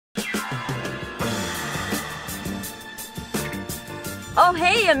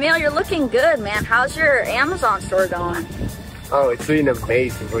hey, Emil, you're looking good, man. How's your Amazon store going? Oh, it's doing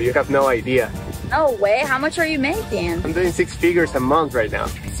amazing, bro. You have no idea. No way. How much are you making? I'm doing 6 figures a month right now.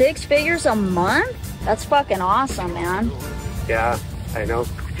 6 figures a month? That's fucking awesome, man. Yeah, I know.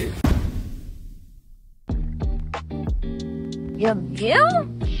 You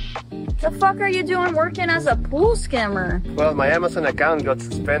the fuck are you doing working as a pool skimmer? Well, my Amazon account got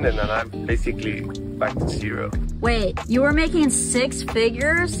suspended and I'm basically back to zero. Wait, you were making 6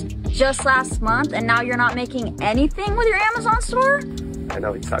 figures just last month and now you're not making anything with your Amazon store? I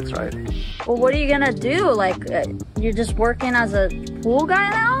know it sucks, right? Well, what are you gonna do? Like, you're just working as a pool guy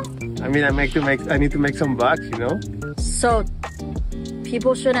now? I mean, I need to make some bucks, you know? So,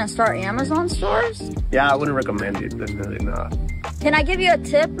 people shouldn't start Amazon stores? Yeah, I wouldn't recommend it, definitely not. Can I give you a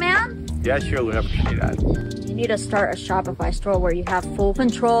tip, man? Yeah, sure, we appreciate that. You need to start a Shopify store where you have full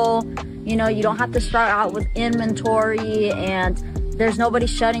control. You know, you don't have to start out with inventory and there's nobody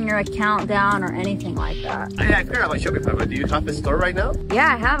shutting your account down or anything like that. Yeah, I heard about Shopify, but do you have a store right now?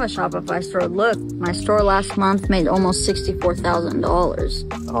 Yeah, I have a Shopify store. Look, my store last month made almost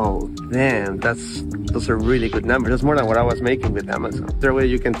 $64,000. Oh, damn, those are really good numbers. That's more than what I was making with Amazon. Is there a way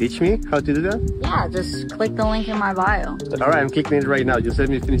you can teach me how to do that? Yeah, just click the link in my bio. All right, I'm kicking it right now. Just let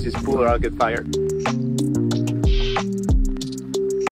me finish this pool or I'll get fired.